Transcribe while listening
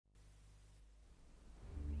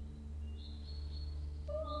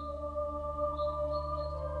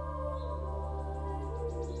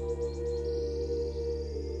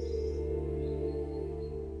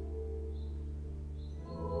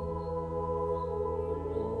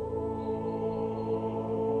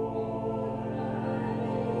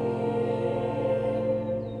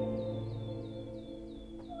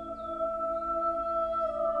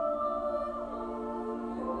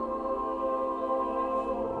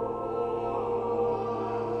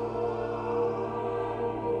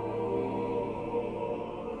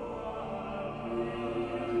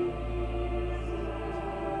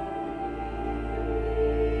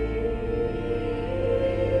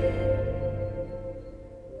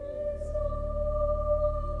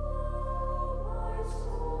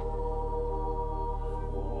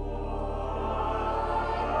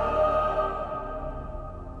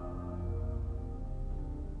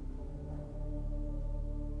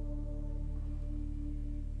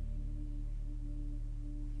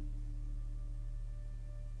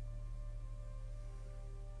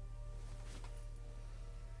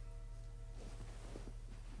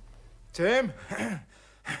Tim?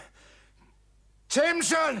 Tim,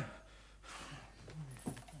 son!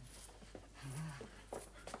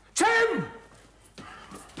 Tim!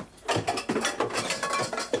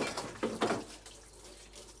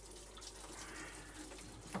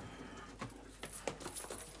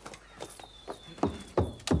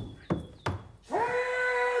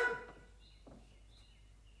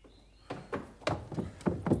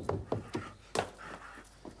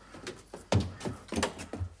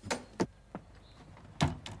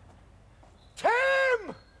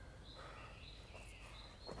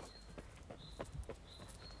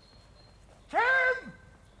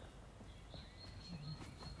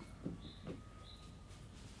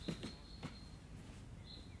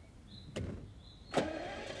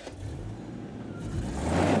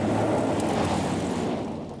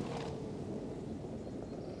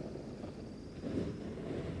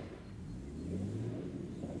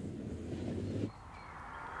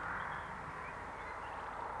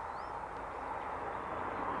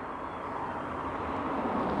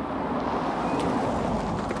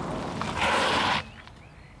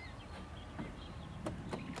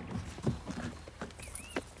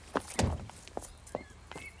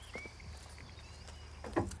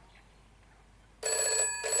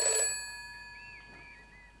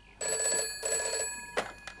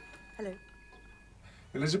 Hello.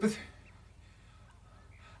 Elizabeth?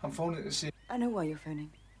 I'm phoning to see... I know why you're phoning.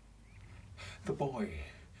 The boy.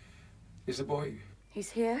 Is the boy... He's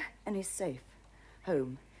here and he's safe.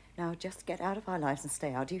 Home. Now just get out of our lives and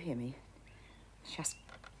stay out. Do you hear me? Just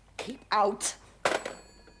keep out.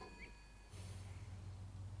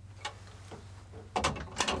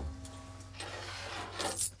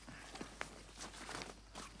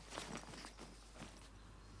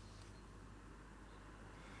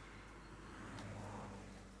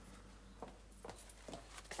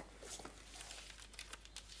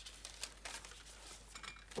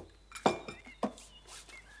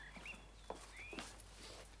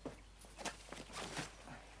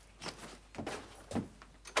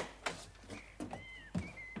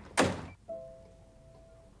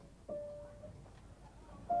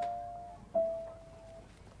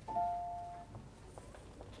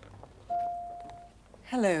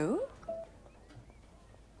 Hello?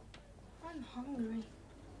 I'm hungry.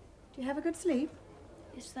 Do you have a good sleep?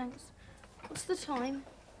 Yes, thanks. What's the time?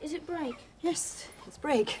 Is it break? Yes, it's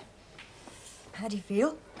break. How do you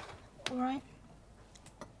feel? All right.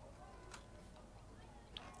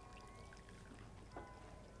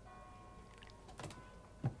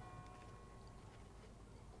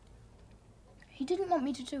 He didn't want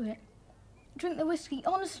me to do it. Drink the whiskey.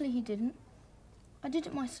 Honestly, he didn't. I did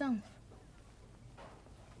it myself.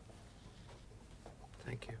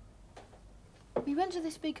 Thank you. We went to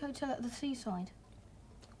this big hotel at the seaside.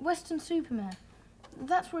 Weston-super-Mare.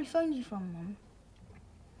 That's where he phoned you from, Mum.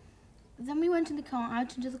 Then we went in the car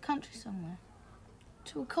out into the country somewhere.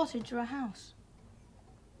 To a cottage or a house.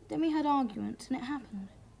 Then we had arguments and it happened.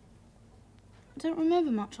 I don't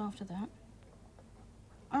remember much after that.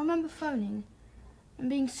 I remember phoning and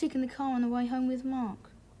being sick in the car on the way home with Mark.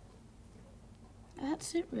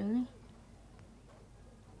 That's it, really.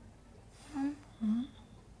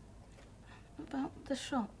 About the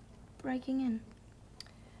shop, breaking in.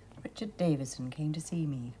 Richard Davison came to see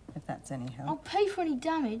me, if that's any help. I'll pay for any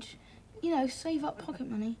damage. You know, save up pocket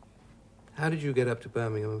money. How did you get up to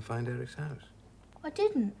Birmingham and find Eric's house? I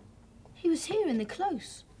didn't. He was here in the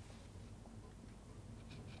close.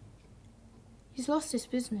 He's lost his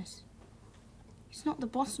business. He's not the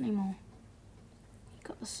boss anymore. He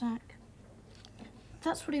got the sack.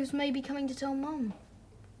 That's what he was maybe coming to tell Mum.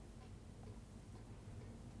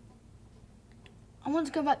 I want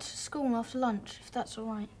to go back to school after lunch, if that's all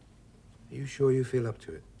right. Are you sure you feel up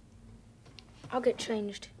to it? I'll get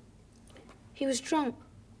changed. He was drunk,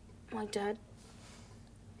 my dad.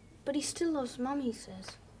 But he still loves Mum, he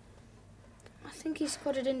says. I think he's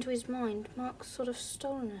got it into his mind Mark's sort of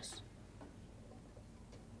stolen us.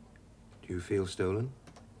 Do you feel stolen?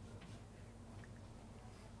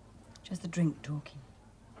 Just the drink talking.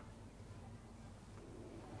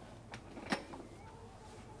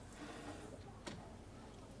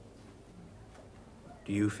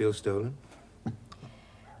 Do you feel stolen?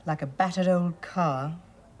 Like a battered old car.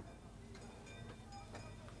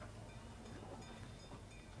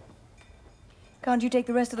 Can't you take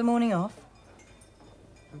the rest of the morning off?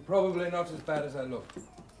 Probably not as bad as I look.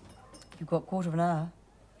 You've got a quarter of an hour.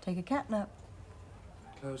 Take a cat nap.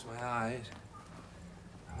 Close my eyes.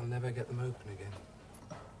 I'll never get them open again.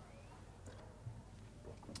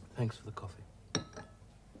 Thanks for the coffee.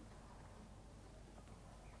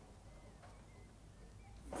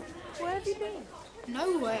 Where have you been?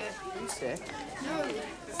 Nowhere. You sick? No.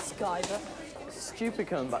 Skyver. Stupid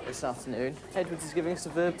coming back this afternoon. Edwards is giving us a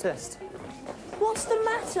verb test. What's the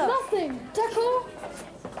matter? Nothing. Decor?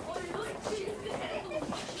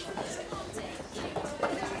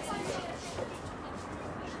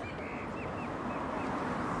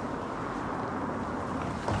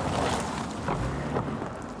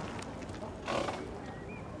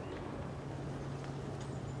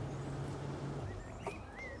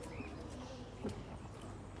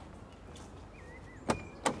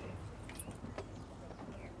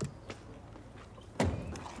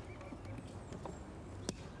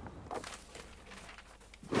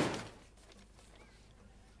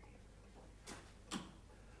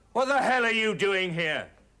 What the hell are you doing here?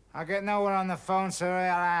 I get nowhere on the phone, so here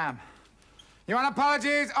I am. You want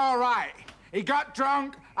apologies? All right. He got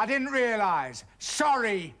drunk. I didn't realise.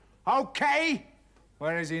 Sorry. Okay?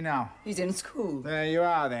 Where is he now? He's in school. There you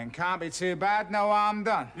are, then. Can't be too bad. No harm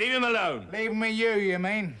done. Leave him alone. Leave him with you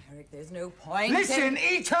mean? Eric, there's no point. Listen,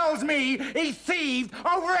 he tells me he thieved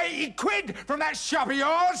over 80 quid from that shop of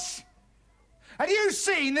yours. Have you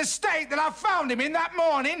seen the state that I found him in that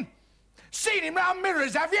morning? Seen him round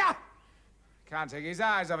mirrors, have you? Can't take his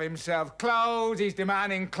eyes off himself. Clothes, he's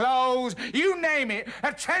demanding clothes. You name it.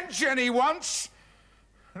 Attention he wants.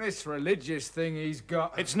 This religious thing he's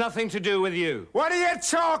got. It's nothing to do with you. What are you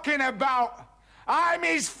talking about? I'm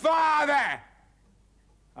his father.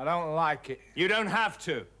 I don't like it. You don't have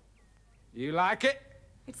to. You like it?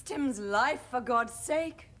 It's Tim's life, for God's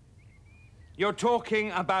sake. You're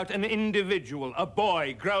talking about an individual, a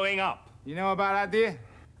boy growing up. You know about that, do you?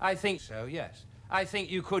 I think so, yes. I think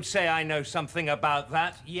you could say I know something about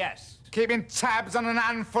that, yes. Keeping tabs on an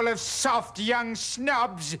handful of soft young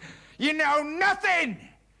snobs. You know nothing!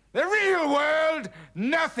 The real world,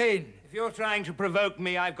 nothing! If you're trying to provoke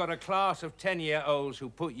me, I've got a class of 10-year-olds who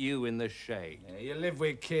put you in the shade. Yeah, you live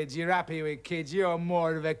with kids, you're happy with kids. You're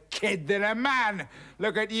more of a kid than a man.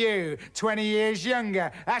 Look at you, 20 years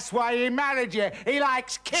younger. That's why he married you. He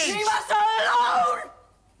likes kids. Leave us alone!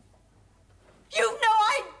 You've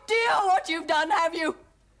no idea what you've done, have you?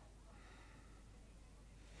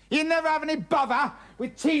 You never have any bother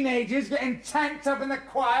with teenagers getting tanked up in the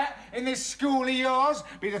quiet in this school of yours?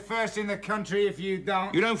 Be the first in the country if you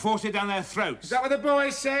don't. You don't force it down their throats. Is that what the boy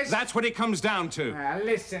says? That's what it comes down to. Now,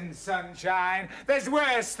 listen, sunshine. There's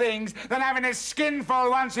worse things than having a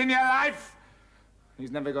skinful once in your life.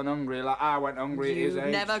 He's never gone hungry like I went hungry at his age.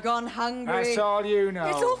 You've never gone hungry. That's all you know.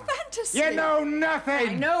 It's all fantasy. You know nothing.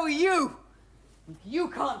 I know you. If you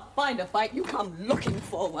can't find a fight, you come looking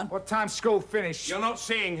for one. What time's school finish? You're not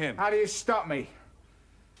seeing him. How do you stop me?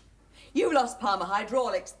 You lost Palmer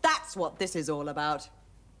Hydraulics. That's what this is all about.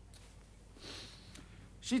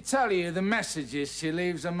 She tell you the messages she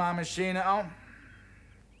leaves on my machine at home?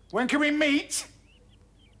 When can we meet?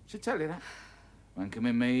 She tell you that? When can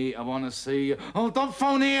we meet? I want to see you. Oh, don't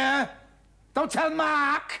phone here. Don't tell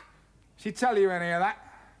Mark. She tell you any of that?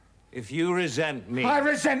 If you resent me... I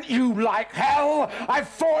resent you like hell. I've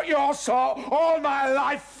fought your sort all my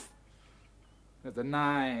life. But the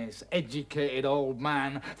nice, educated old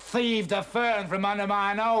man thieved a fern from under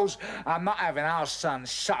my nose. I'm not having our son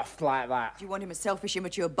soft like that. Do you want him a selfish,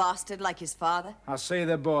 immature bastard like his father? I'll see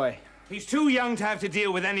the boy. He's too young to have to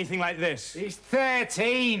deal with anything like this. He's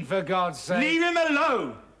 13, for God's sake. Leave him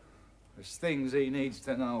alone! There's things he needs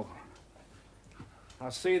to know. I'll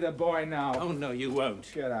see the boy now. Oh, no, you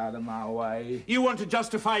won't. Get out of my way. You want to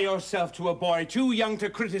justify yourself to a boy too young to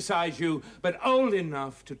criticize you, but old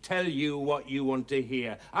enough to tell you what you want to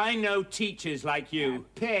hear. I know teachers like you.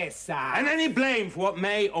 Piss out. And any blame for what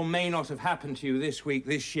may or may not have happened to you this week,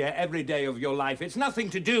 this year, every day of your life, it's nothing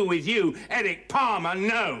to do with you, Eric Palmer,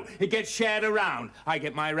 no. It gets shared around. I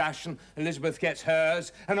get my ration, Elizabeth gets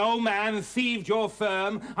hers. An old man thieved your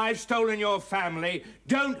firm, I've stolen your family.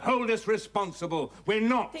 Don't hold us responsible. We're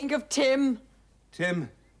not. Think of Tim. Tim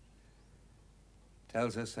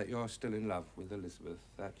tells us that you're still in love with Elizabeth,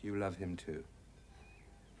 that you love him too.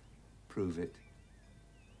 Prove it.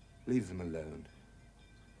 Leave them alone.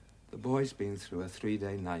 The boy's been through a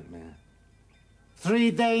 3-day nightmare.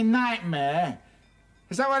 3-day nightmare?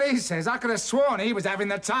 Is that what he says? I could have sworn he was having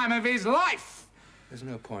the time of his life. There's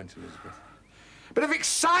no point, Elizabeth. Bit of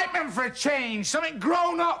excitement for a change, something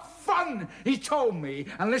grown-up fun. He told me,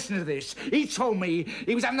 and listen to this, he told me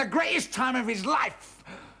he was having the greatest time of his life.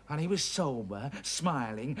 And he was sober,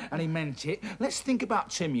 smiling, and he meant it. Let's think about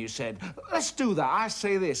Tim, you said. Let's do that. I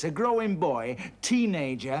say this, a growing boy,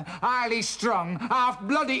 teenager, highly strung, half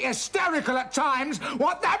bloody hysterical at times.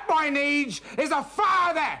 What that boy needs is a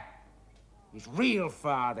father. His real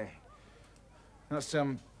father. Not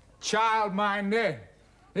some child-minder.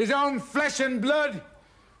 His own flesh and blood.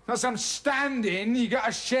 Not some stand-in you got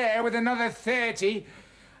to share with another 30.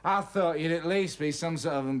 I thought you'd at least be some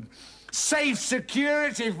sort of safe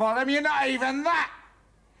security for him. You're not even that.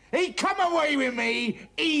 He come away with me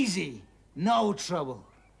easy. No trouble.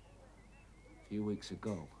 A few weeks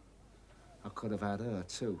ago, I could have had her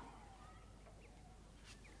too.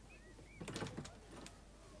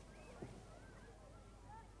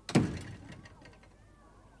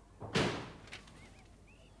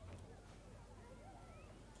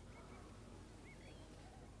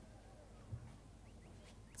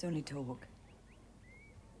 It's only talk.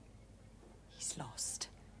 He's lost.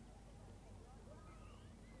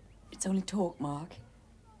 It's only talk, Mark.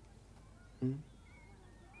 Hmm?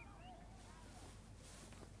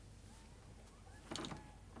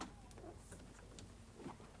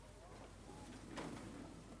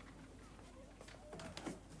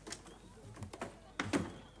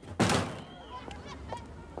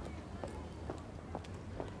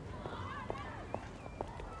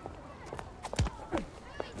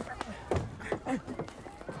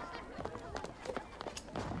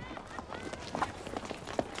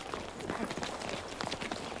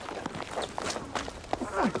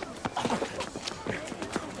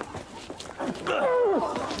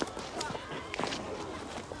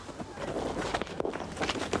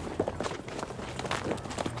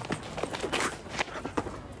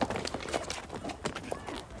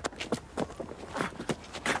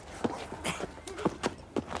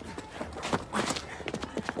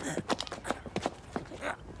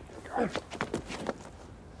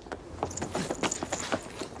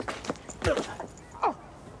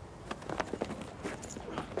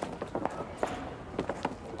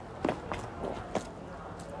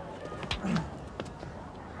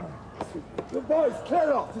 Boys,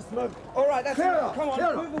 clear off the smoke. All right, that's clear it. off. Come on,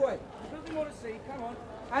 clear move off. away. There's nothing more to see. Come on.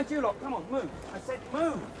 And you lot, come on, move. I said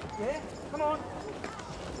move. Yeah? Come on.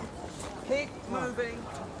 Keep moving.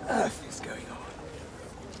 What on earth is going on?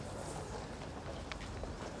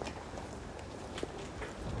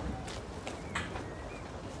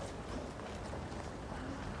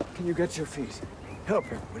 Can you get your feet? Help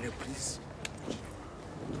him, will you, please?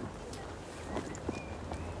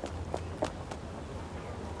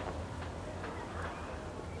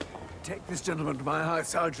 Take this gentleman to my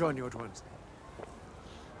house. I'll join you at once.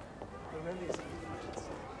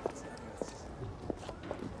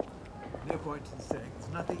 No point in saying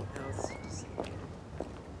there's nothing else to say.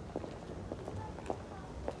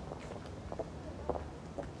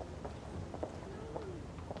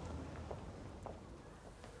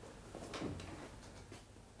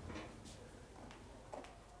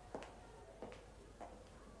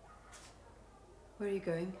 Where are you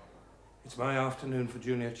going? It's my afternoon for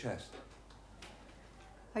junior chess.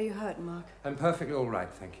 Are you hurt, Mark? I'm perfectly all right,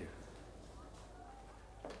 thank you.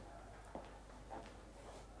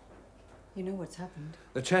 You know what's happened.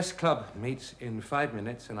 The chess club meets in 5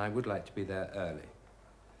 minutes, and I would like to be there early.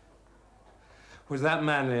 Was that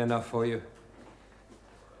manly enough for you?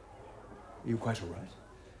 You quite all right?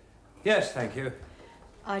 Yes, thank you.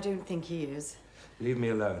 I don't think he is. Leave me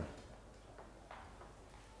alone.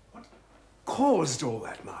 What caused all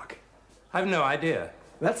that, Mark? I've no idea.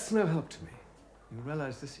 That's no help to me. You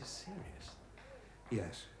realize this is serious?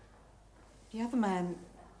 Yes. The other man,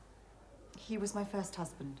 he was my first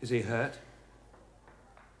husband. Is he hurt?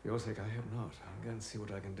 For your sake, I hope not. I'll go and see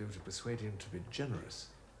what I can do to persuade him to be generous.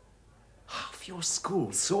 Half your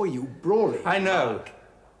school saw you brawling. I know. Mark.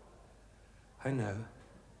 I know.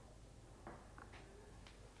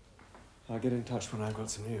 I'll get in touch when I've got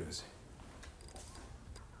some news.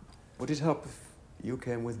 Would it help if you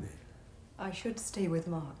came with me? I should stay with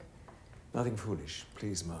Mark. Nothing foolish.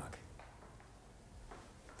 Please, Mark.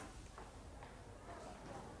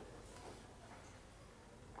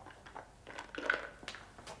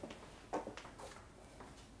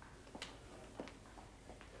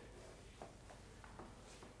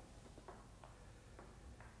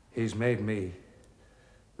 He's made me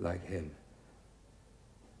like him.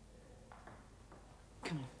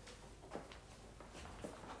 Come on.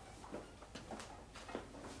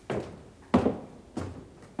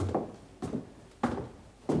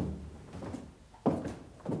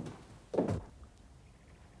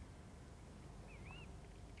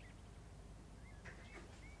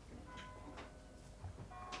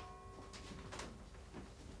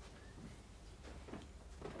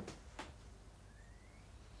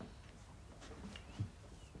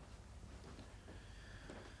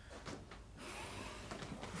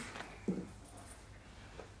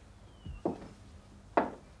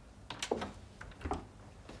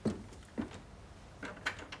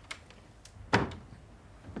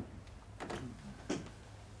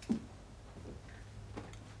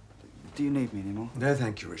 Do you need me anymore? No,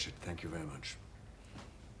 thank you, Richard. Thank you very much.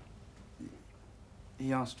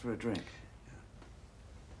 He asked for a drink.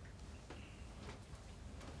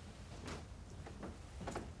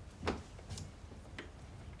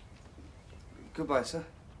 Goodbye, sir.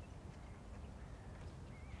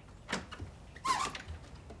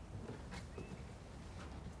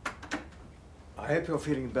 I hope you're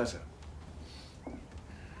feeling better.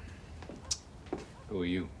 Who are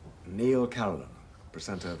you? Neil Carolan,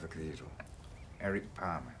 presenter of the cathedral. Eric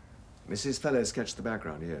Palmer. Mrs. Fellows sketched the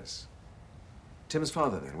background, yes. Tim's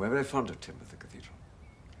father, then. We're very fond of Tim at the cathedral.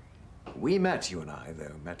 We met, you and I,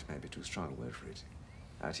 though met may be too strong a word for it,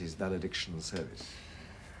 at his valediction service.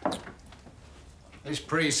 This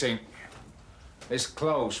precinct, this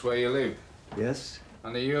close where you live, Yes?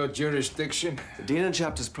 under your jurisdiction. The Dean and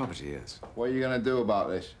Chapter's property, yes. What are you going to do about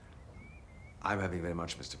this? I'm hoping very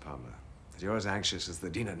much, Mr. Palmer, that you're as anxious as the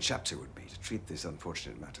Dean and Chapter would be to treat this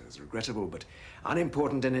unfortunate matter as regrettable but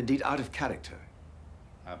unimportant and indeed out of character.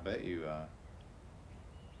 I bet you are.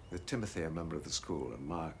 With Timothy, a member of the school, and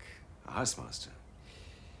Mark, a housemaster,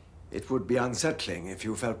 it would be unsettling if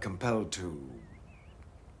you felt compelled to...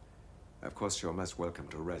 Of course, you're most welcome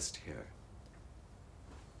to rest here.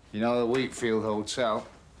 You know the Wheatfield Hotel?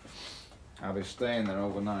 I'll be staying there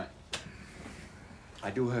overnight. I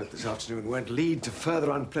do hope this afternoon won't lead to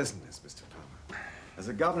further unpleasantness, Mr. Palmer. As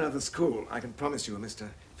a governor of the school, I can promise you Mr.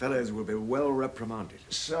 Fellows will be well reprimanded.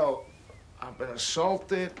 So, I've been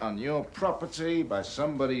assaulted on your property by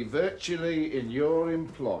somebody virtually in your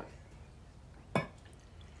employ.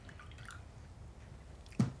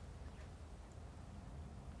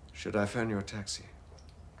 Should I phone your taxi?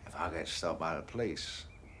 If I get stopped by the police,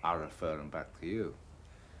 I'll refer them back to you.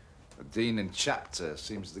 The Dean and Chapter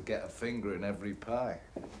seems to get a finger in every pie.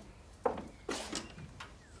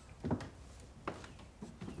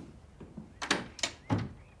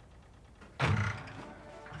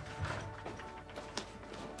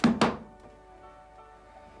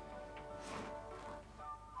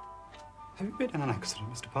 Have you been in an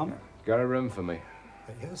accident, Mr. Palmer? Got a room for me?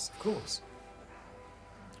 Yes, of course.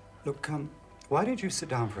 Look, why don't you sit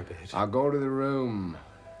down for a bit? I'll go to the room.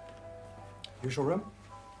 Usual room?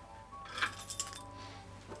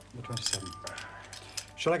 Number 27.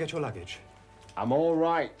 Shall I get your luggage? I'm all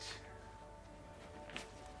right.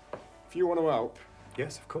 If you want to help,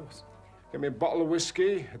 Yes, of course. get me a bottle of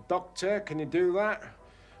whiskey, a doctor, can you do that?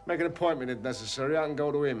 Make an appointment if necessary, I can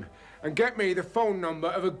go to him. And get me the phone number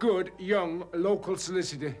of a good, young, local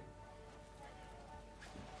solicitor.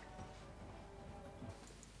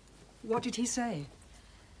 What did he say?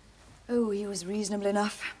 Oh, he was reasonable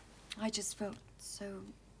enough. I just felt so...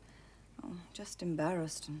 just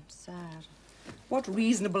embarrassed and sad. What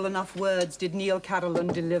reasonable enough words did Neil Carolan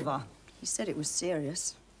deliver? He said it was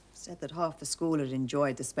serious. Said that half the school had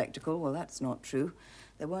enjoyed the spectacle. Well, that's not true.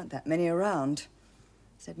 There weren't that many around.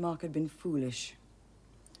 Said Mark had been foolish.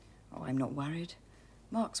 Oh, I'm not worried.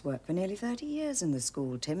 Mark's worked for nearly 30 years in the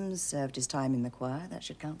school. Tim's served his time in the choir. That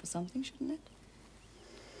should count for something, shouldn't it?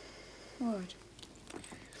 What?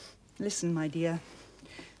 Listen, my dear.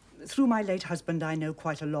 Through my late husband, I know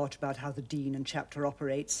quite a lot about how the Dean and Chapter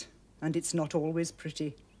operates, and it's not always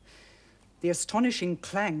pretty. The astonishing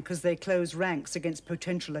clank as they close ranks against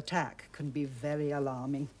potential attack can be very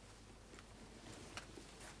alarming.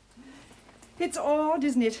 It's odd,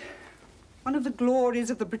 isn't it? One of the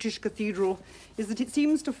glories of the British Cathedral is that it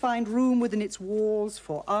seems to find room within its walls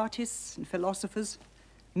for artists and philosophers,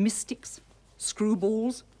 mystics,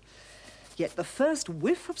 screwballs. Yet the first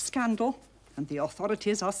whiff of scandal, and the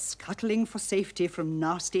authorities are scuttling for safety from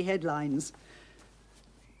nasty headlines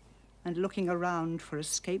and looking around for a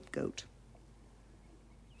scapegoat.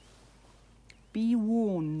 Be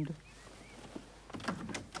warned.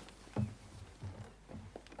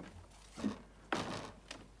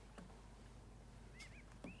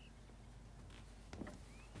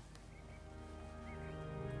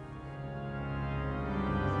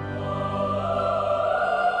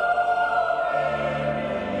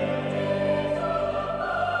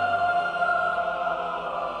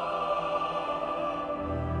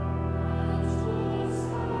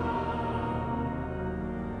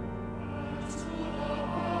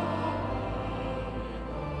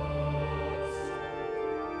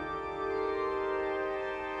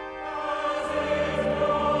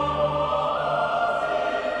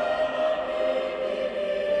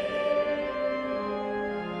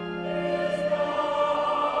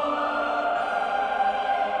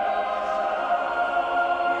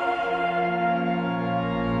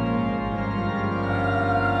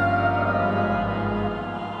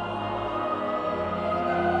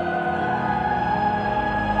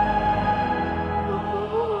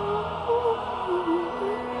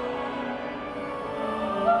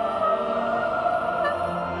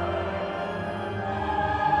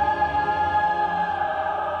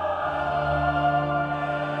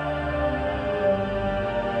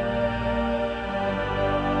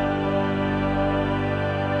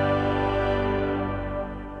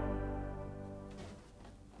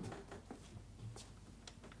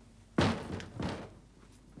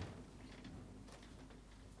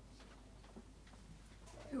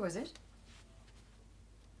 Who was it?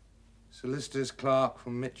 Solicitor's clerk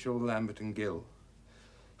from Mitchell, Lambert and Gill.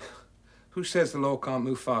 Who says the law can't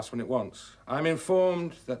move fast when it wants? I'm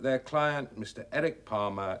informed that their client, Mr. Eric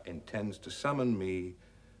Palmer, intends to summon me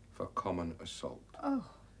for common assault. Oh.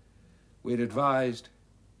 I'm advised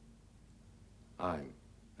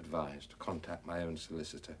to contact my own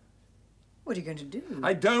solicitor. What are you going to do?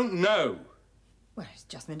 I don't know. Well, it's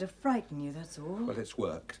just meant to frighten you, that's all. Well, it's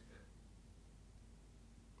worked.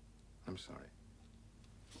 I'm sorry.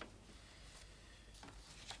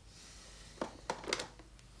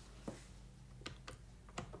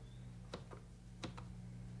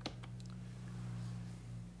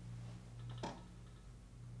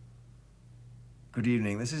 Good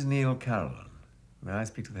evening. This is Neil Carolan. May I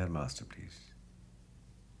speak to the headmaster, please?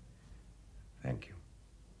 Thank you.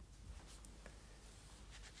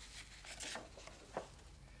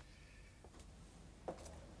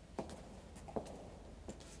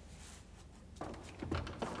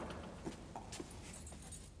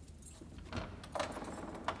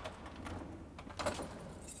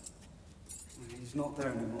 He's not there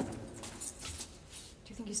anymore. Do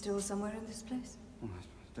you think he's still somewhere in this place? Well,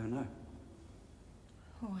 I don't know.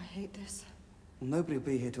 Oh, I hate this. Well, nobody will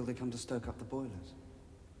be here till they come to stoke up the boilers.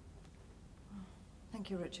 Oh, thank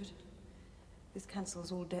you, Richard. This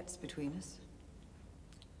cancels all debts between us.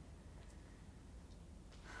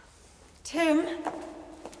 Tim!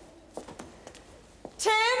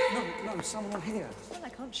 Tim! No, someone here. Well, I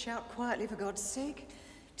can't shout quietly, for God's sake.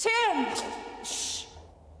 Tim! Shh!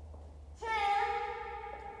 Tim!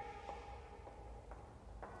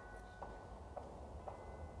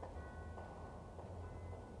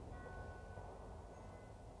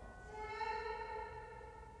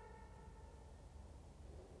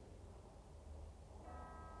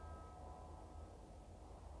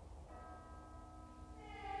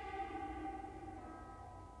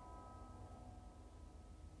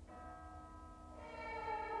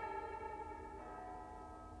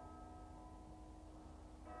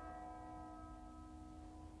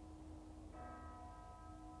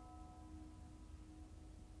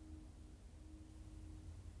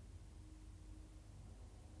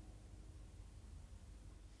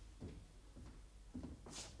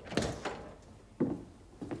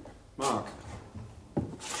 Mark.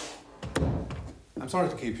 I'm sorry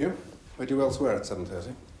to keep you. We're due elsewhere at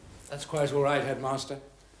 7:30. That's quite all right, Headmaster.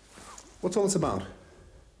 What's all this about?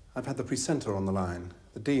 I've had the precentor on the line.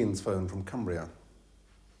 The Dean's phone from Cumbria.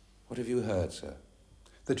 What have you heard, sir?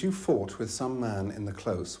 That you fought with some man in the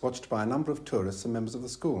close, watched by a number of tourists and members of the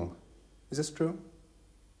school. Is this true?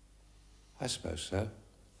 I suppose so.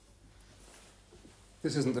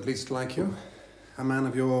 This isn't the least like you. A man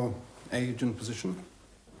of your age and position.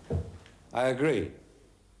 I agree.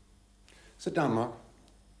 Sit down, Mark.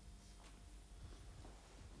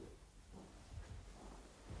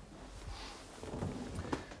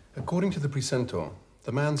 According to the precentor,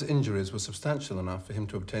 the man's injuries were substantial enough for him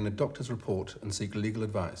to obtain a doctor's report and seek legal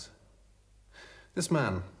advice. This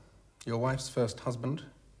man, your wife's first husband,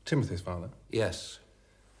 Timothy's father? Yes.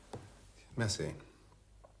 Messy.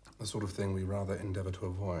 The sort of thing we rather endeavour to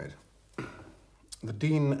avoid. The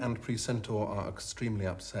Dean and precentor are extremely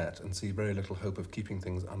upset and see very little hope of keeping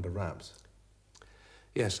things under wraps.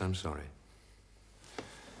 Yes, I'm sorry.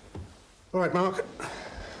 All right, Mark.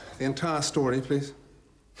 The entire story, please.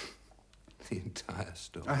 The entire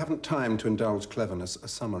story? I haven't time to indulge cleverness. A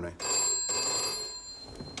summary.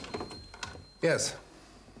 Yes.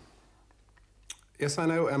 Yes, I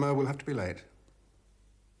know, Emma. We'll have to be late.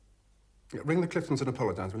 Ring the Cliftons and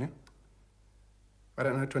apologise, will you? I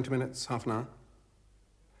don't know, 20 minutes, half an hour?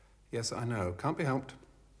 Yes, I know. Can't be helped.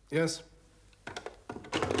 Yes?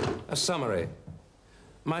 A summary.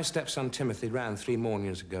 My stepson Timothy ran 3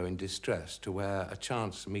 mornings ago in distress to where a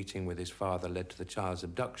chance meeting with his father led to the child's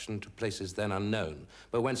abduction to places then unknown,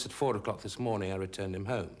 but whence at 4 o'clock this morning I returned him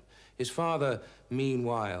home. His father,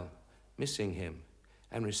 meanwhile, missing him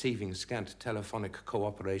and receiving scant telephonic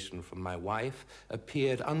cooperation from my wife,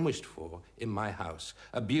 appeared unwished for in my house,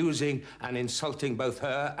 abusing and insulting both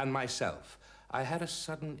her and myself. I had a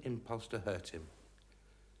sudden impulse to hurt him,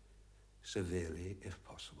 severely if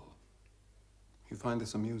possible. You find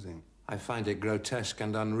this amusing? I find it grotesque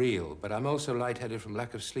and unreal, but I'm also lightheaded from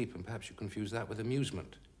lack of sleep, and perhaps you confuse that with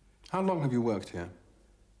amusement. How long have you worked here?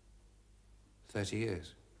 30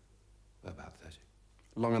 years. About 30.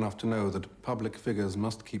 Long enough to know that public figures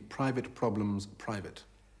must keep private problems private.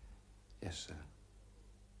 Yes, sir.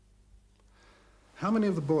 How many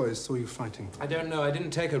of the boys saw you fighting? I don't know. I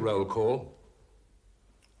didn't take a roll call.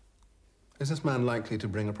 Is this man likely to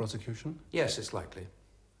bring a prosecution? Yes, it's likely.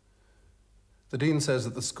 The Dean says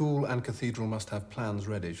that the school and cathedral must have plans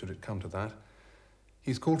ready, should it come to that.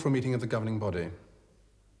 He's called for a meeting of the governing body.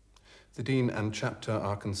 The Dean and chapter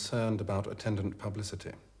are concerned about attendant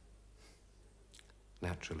publicity.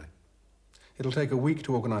 Naturally. It'll take a week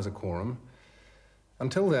to organise a quorum.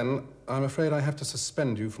 Until then, I'm afraid I have to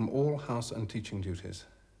suspend you from all house and teaching duties.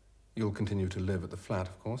 You'll continue to live at the flat,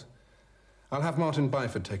 of course. I'll have Martin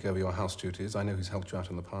Byford take over your house duties. I know he's helped you out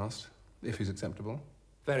in the past, if he's acceptable.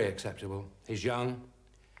 Very acceptable. He's young,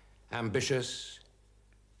 ambitious,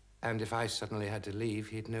 and if I suddenly had to leave,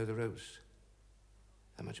 he'd know the ropes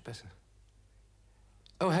that much better.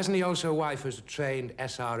 Oh, hasn't he also a wife who's a trained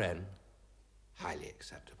SRN? Highly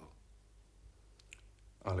acceptable.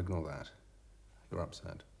 I'll ignore that. You're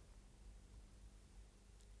upset.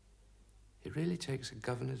 It really takes a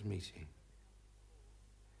governor's meeting.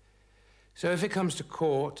 So if it comes to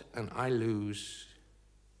court and I lose,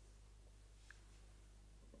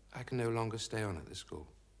 I can no longer stay on at the school.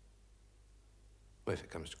 Well, if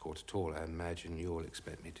it comes to court at all, I imagine you'll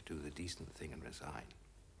expect me to do the decent thing and resign.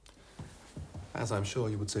 As I'm sure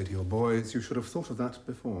you would say to your boys, you should have thought of that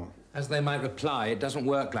before. As they might reply, it doesn't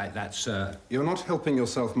work like that, sir. You're not helping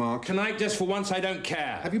yourself, Mark. Tonight, just for once, I don't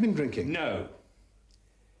care. Have you been drinking? No.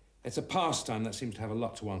 It's a pastime that seems to have a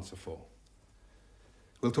lot to answer for.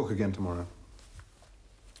 We'll talk again tomorrow.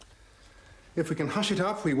 If we can hush it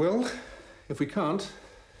up, we will. If we can't,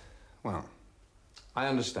 well... I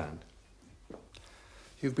understand.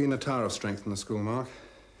 You've been a tower of strength in the school, Mark.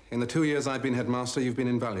 In the 2 years I've been headmaster, you've been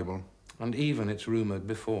invaluable. And even, it's rumoured,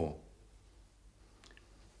 before.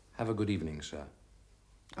 Have a good evening, sir.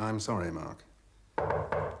 I'm sorry, Mark.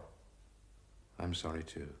 I'm sorry,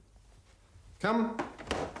 too. Come.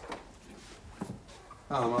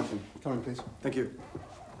 Ah, Martin, come in, please. Thank you.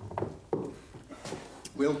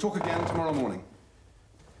 We'll talk again tomorrow morning.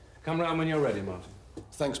 Come round when you're ready, Martin.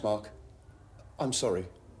 Thanks, Mark. I'm sorry.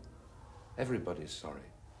 Everybody's sorry.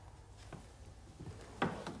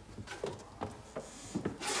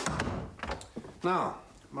 Now,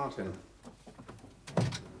 Martin.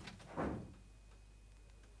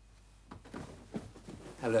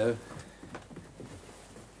 Hello.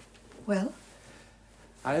 Well?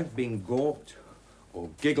 I've been gawped or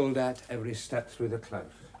giggled at every step through the close.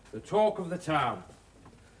 The talk of the town.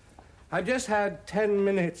 I've just had 10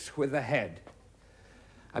 minutes with the head.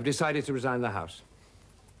 I've decided to resign the house.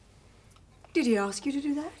 Did he ask you to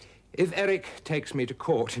do that? If Eric takes me to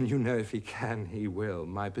court, and you know if he can, he will,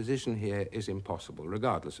 my position here is impossible,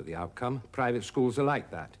 regardless of the outcome. Private schools are like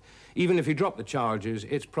that. Even if he dropped the charges,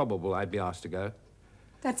 it's probable I'd be asked to go.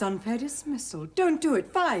 That's unfair dismissal. Don't do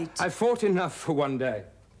it. Fight. I've fought enough for one day.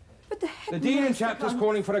 But the Dean and chapter's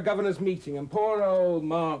calling for a governor's meeting, and poor old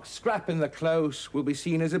Mark, scrapping the close, will be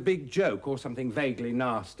seen as a big joke or something vaguely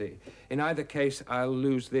nasty. In either case, I'll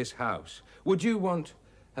lose this house. Would you want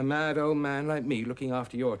a mad old man like me looking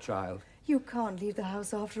after your child? You can't leave the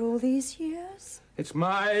house after all these years. It's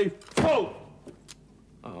my fault!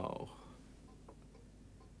 Oh.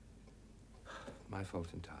 My fault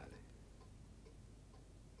entirely.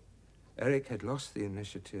 Eric had lost the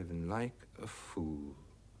initiative, and like a fool,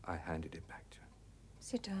 I handed it back to him.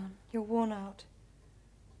 Sit down. You're worn out.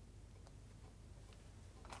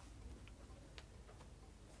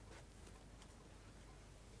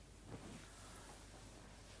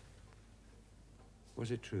 Was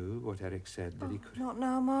it true, what Eric said, that he could... Not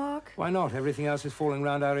now, Mark. Why not? Everything else is falling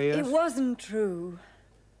round our ears. It wasn't true.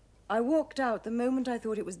 I walked out the moment I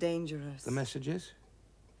thought it was dangerous. The messages?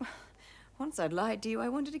 Once I'd lied to you, I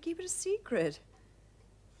wanted to keep it a secret.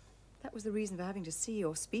 That was the reason for having to see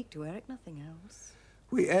or speak to Eric, nothing else.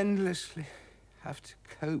 We endlessly have to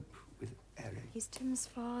cope with Eric. He's Tim's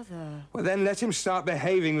father. Well, then let him start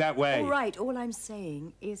behaving that way. All right, all I'm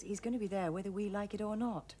saying is he's going to be there whether we like it or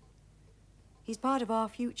not. He's part of our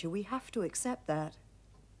future. We have to accept that.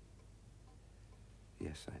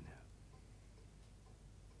 Yes, I know.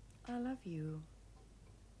 I love you.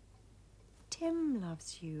 Tim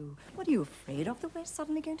loves you. What are you afraid of? That we're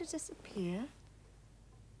suddenly going to disappear?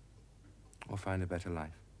 Or find a better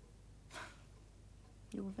life.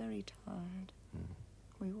 You're very tired.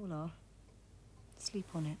 We all are. Sleep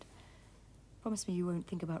on it. Promise me you won't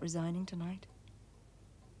think about resigning tonight.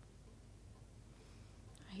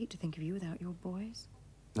 I hate to think of you without your boys.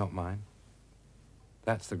 Not mine.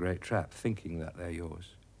 That's the great trap, thinking that they're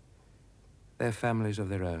yours. They're families of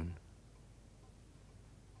their own.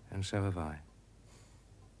 And so have I.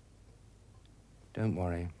 Don't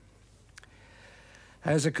worry.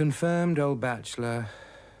 As a confirmed old bachelor,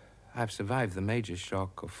 I've survived the major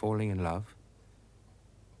shock of falling in love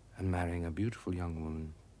and marrying a beautiful young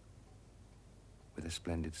woman with a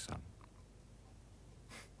splendid son.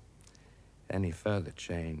 Any further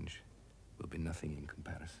change will be nothing in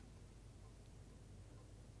comparison.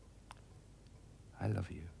 I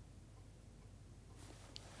love you.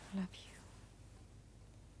 I love you.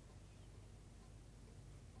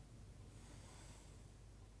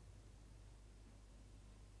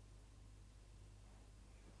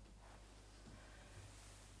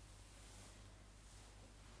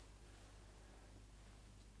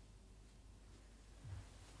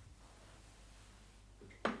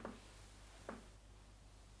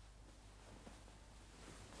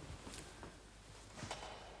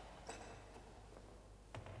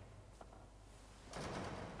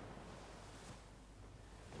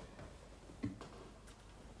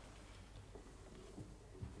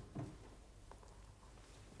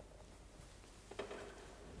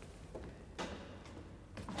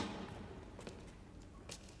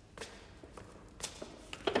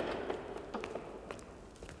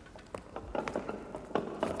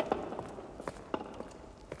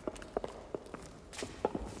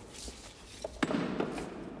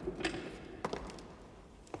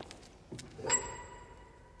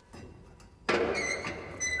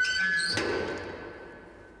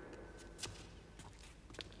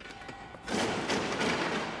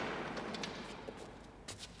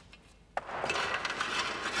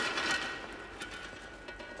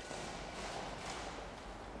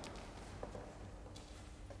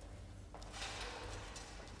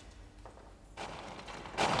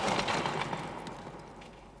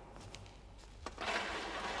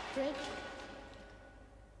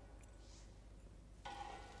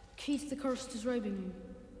 Key to the chorister's robing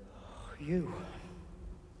room.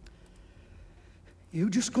 You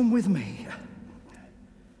just come with me.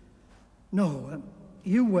 No,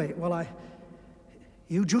 you wait while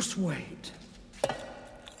you just wait.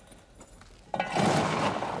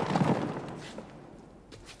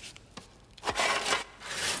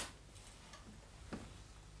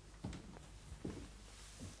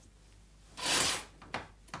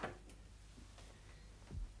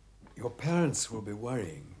 Your parents will be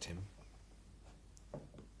worrying, Tim.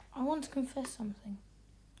 I want to confess something.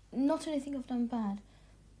 Not anything I've done bad,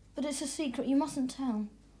 but it's a secret you mustn't tell.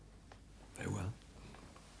 Very well.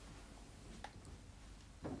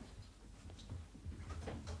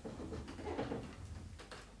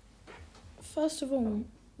 First of all,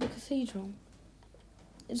 the cathedral.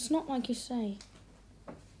 It's not like you say.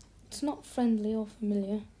 It's not friendly or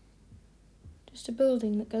familiar. Just a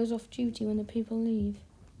building that goes off duty when the people leave.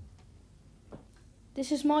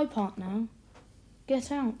 This is my part now.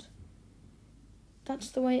 Get out. That's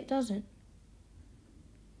the way it does it.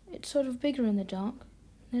 It's sort of bigger in the dark.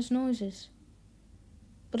 There's noises.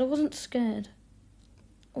 But I wasn't scared.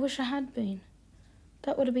 I wish I had been.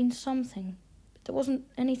 That would have been something. But there wasn't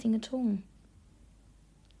anything at all.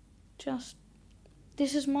 Just,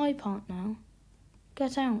 this is my part now.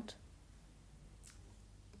 Get out.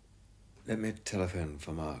 Let me telephone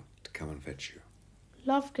for Mark to come and fetch you.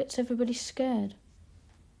 Love gets everybody scared.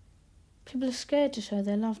 People are scared to show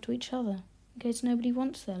their love to each other, in case nobody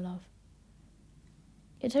wants their love.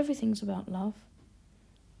 Yet everything's about love.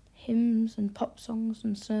 Hymns and pop songs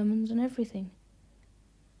and sermons and everything.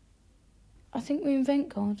 I think we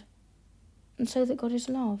invent God and say that God is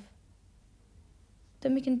love.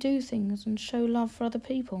 Then we can do things and show love for other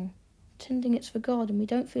people, pretending it's for God, and we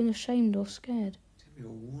don't feel ashamed or scared. You're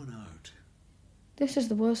worn out. This is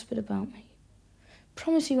the worst bit about me.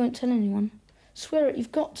 Promise you won't tell anyone. Swear it,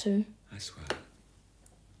 you've got to. I swear.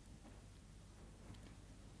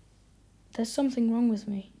 There's something wrong with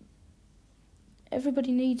me.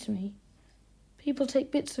 Everybody needs me. People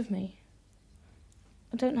take bits of me.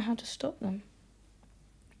 I don't know how to stop them.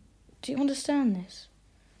 Do you understand this?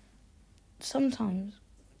 Sometimes,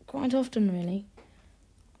 quite often really,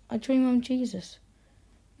 I dream I'm Jesus,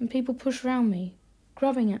 and people push round me,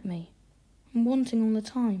 grabbing at me, and wanting all the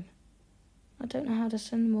time. I don't know how to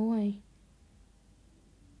send them away.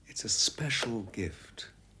 It's a special gift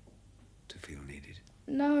to feel needed.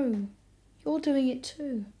 No, you're doing it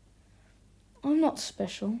too. I'm not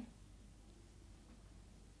special.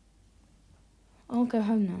 I'll go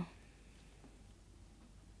home now.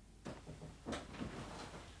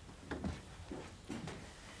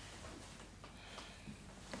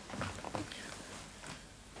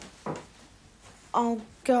 I'll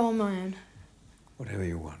go on my own. Whatever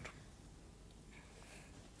you want.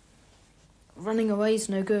 Running away's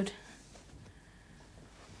no good.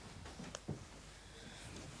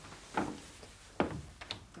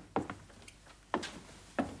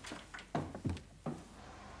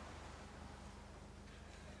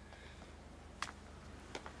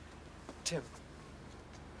 Tim,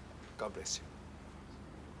 God bless you.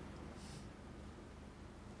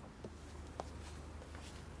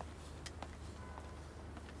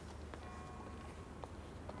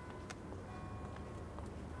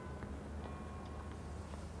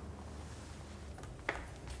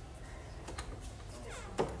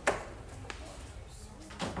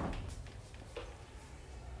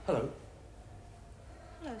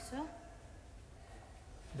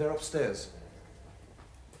 They're upstairs.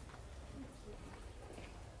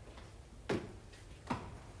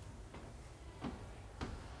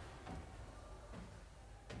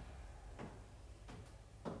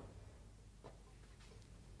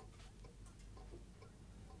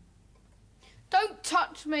 Don't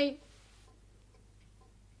touch me.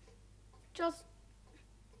 Just...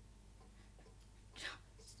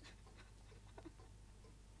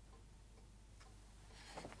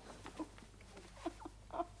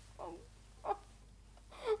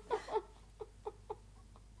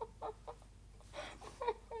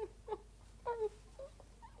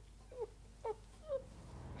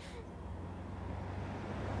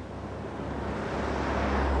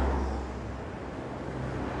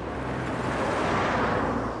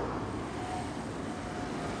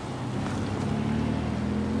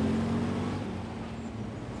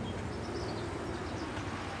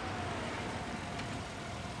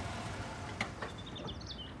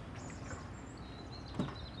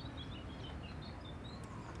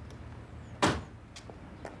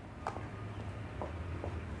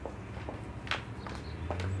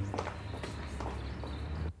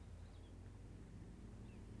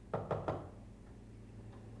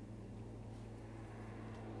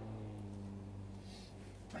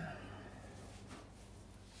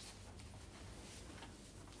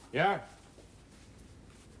 Yeah?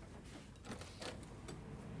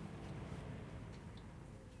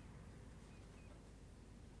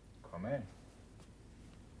 Come in.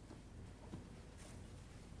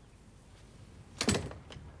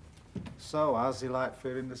 So, how's he like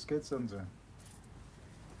feeling the skids under him?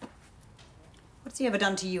 What's he ever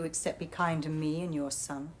done to you except be kind to me and your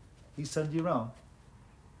son? He sent you round?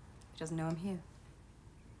 He doesn't know I'm here.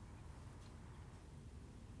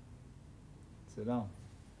 Sit down.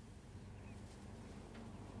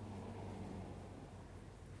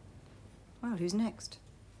 Well, who's next?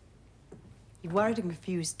 You've worried and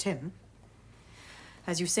confused Tim.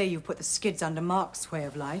 As you say, you've put the skids under Mark's way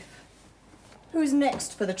of life. Who's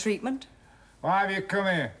next for the treatment? Why have you come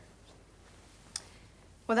here?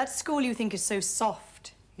 Well, that school you think is so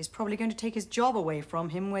soft is probably going to take his job away from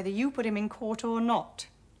him, whether you put him in court or not.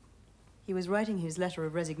 He was writing his letter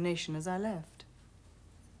of resignation as I left.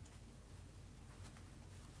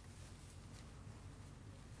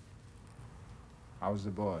 How's the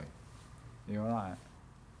boy? You all right?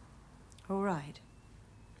 All right.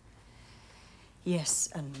 Yes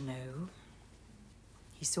and no.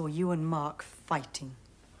 He saw you and Mark fighting.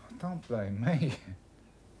 Don't blame me.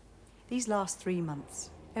 These last 3 months,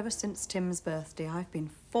 ever since Tim's birthday, I've been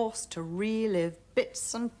forced to relive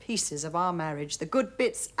bits and pieces of our marriage, the good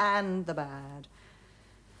bits and the bad.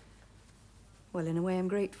 Well, in a way, I'm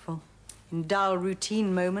grateful. In dull,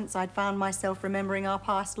 routine moments, I'd found myself remembering our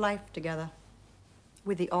past life together,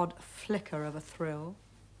 with the odd flicker of a thrill.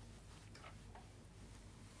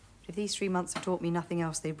 If these 3 months have taught me nothing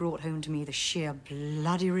else, they brought home to me the sheer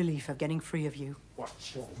bloody relief of getting free of you.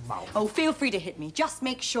 Watch your mouth. Oh, feel free to hit me. Just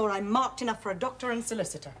make sure I'm marked enough for a doctor and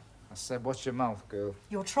solicitor. I said, watch your mouth, girl.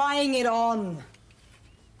 You're trying it on.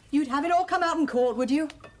 You'd have it all come out in court, would you?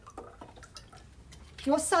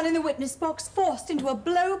 Your son in the witness box, forced into a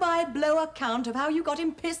blow-by-blow account of how you got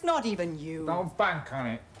him pissed, not even you. Don't bank on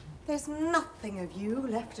it. There's nothing of you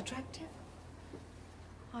left attractive.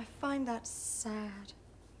 I find that sad.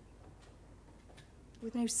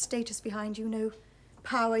 With no status behind you, no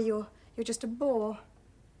power, you're just a bore.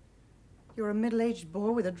 You're a middle-aged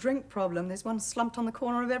bore with a drink problem. There's one slumped on the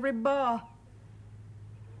corner of every bar.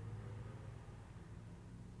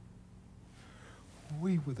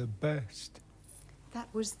 We were the best. That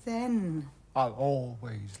was then. I'll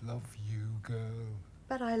always love you, girl.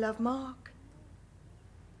 But I love Mark.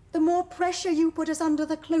 The more pressure you put us under,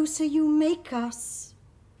 the closer you make us.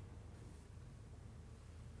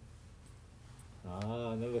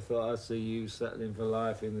 Ah, I never thought I'd see you settling for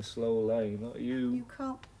life in the slow lane, not you. You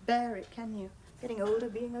can't bear it, can you? Getting older,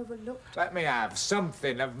 being overlooked. Let me have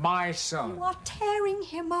something of my son. You are tearing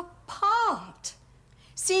him apart.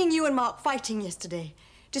 Seeing you and Mark fighting yesterday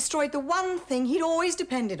destroyed the one thing he'd always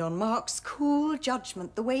depended on, Mark's cool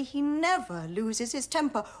judgment, the way he never loses his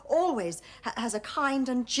temper, always has a kind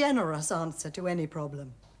and generous answer to any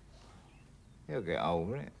problem. He'll get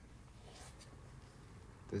over it.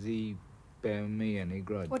 Does he bear me any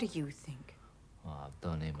grudge? What do you think? Oh, I've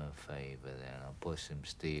done him a favour then. I put some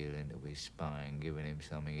steel into his spine, giving him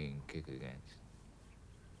something he can kick against.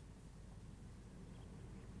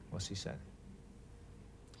 What's he said?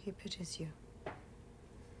 He pities you.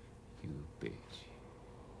 You bitch.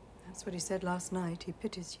 That's what he said last night. He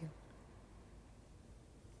pities you.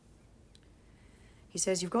 He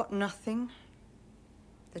says you've got nothing,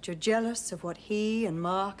 That you're jealous of what he and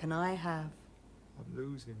Mark and I have. I'm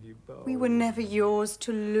losing you both. We were never yours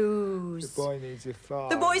to lose. The boy needs a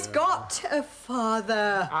father. The boy's got a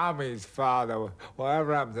father. I'm his father.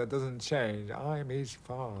 Whatever happens, that doesn't change. I'm his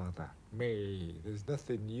father. Me. There's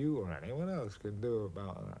nothing you or anyone else can do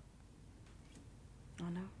about that. I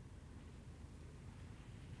know.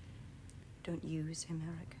 Don't use him,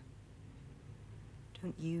 Eric.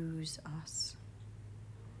 Don't use us.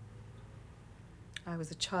 I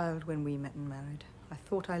was a child when we met and married. I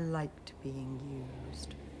thought I liked being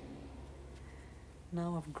used.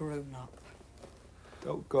 Now I've grown up.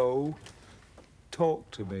 Don't go. Talk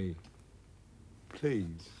to me.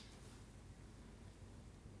 Please.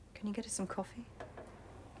 Can you get us some coffee?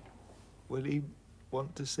 Will he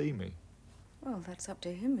want to see me? Well, that's up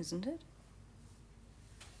to him, isn't it?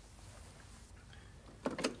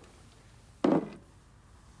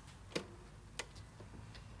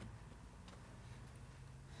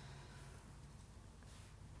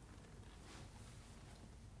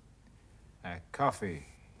 Coffee.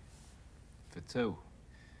 For two.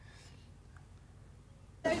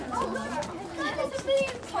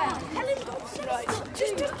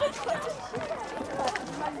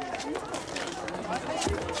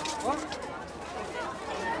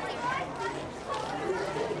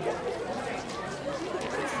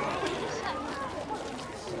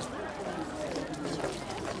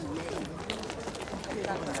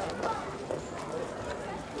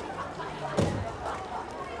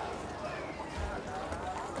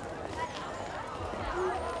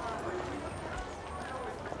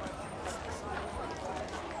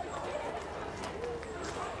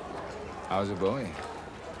 How's it going?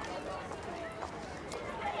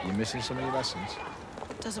 You missing some of your lessons?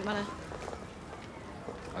 Doesn't matter.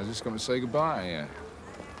 I was just going to say goodbye.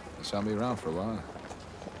 You saw me around for a while.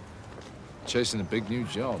 Chasing a big new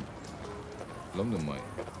job. London way.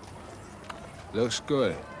 Looks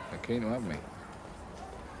good. They're keen to have me.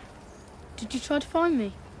 Did you try to find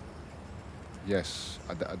me? Yes,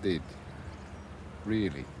 I did.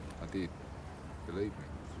 Really, I did. Believe me.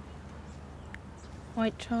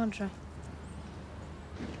 White Charger.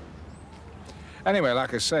 Anyway,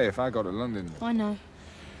 like I say, if I go to London... I know.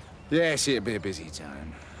 Yes, it'd be a busy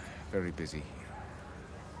time. Very busy.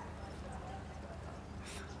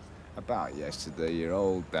 About yesterday, your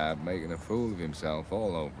old dad making a fool of himself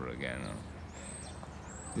all over again. Huh?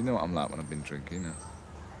 You know what I'm like when I've been drinking, huh?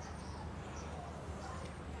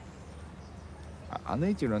 I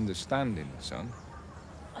need your understanding, son.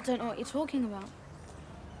 I don't know what you're talking about.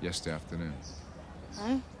 Yesterday afternoon.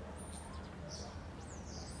 No?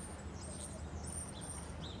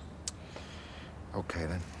 Okay,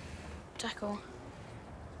 then. Jackal.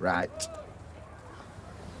 Right.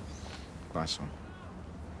 Bye, son.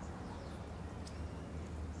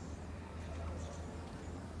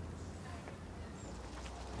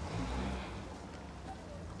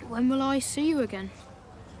 When will I see you again?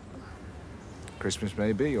 Christmas,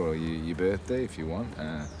 maybe, or your birthday, if you want.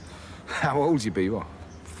 How old you be? What?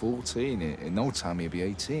 14? In no time, you'll be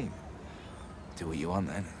 18. Do what you want,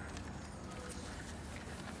 then.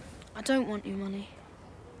 I don't want your money.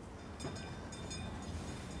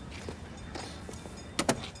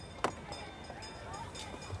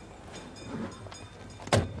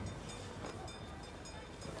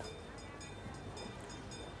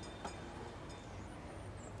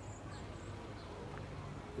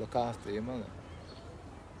 Look after your mother.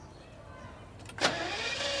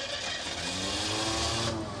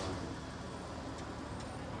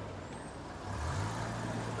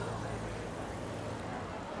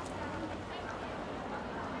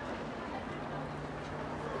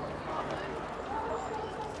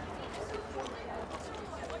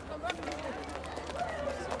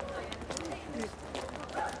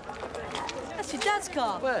 That's your dad's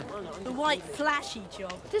car. Where? The white flashy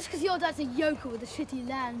job. Just because your dad's a yokel with a shitty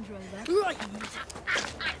Land Rover. Right.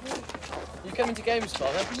 You coming to games,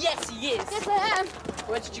 Father? Yes, he is. Yes, I am.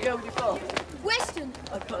 Where did you go with your father? Western.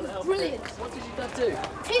 I can't help Brilliant. it. What did your dad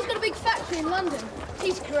do? He's got a big factory in London.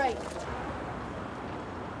 He's great.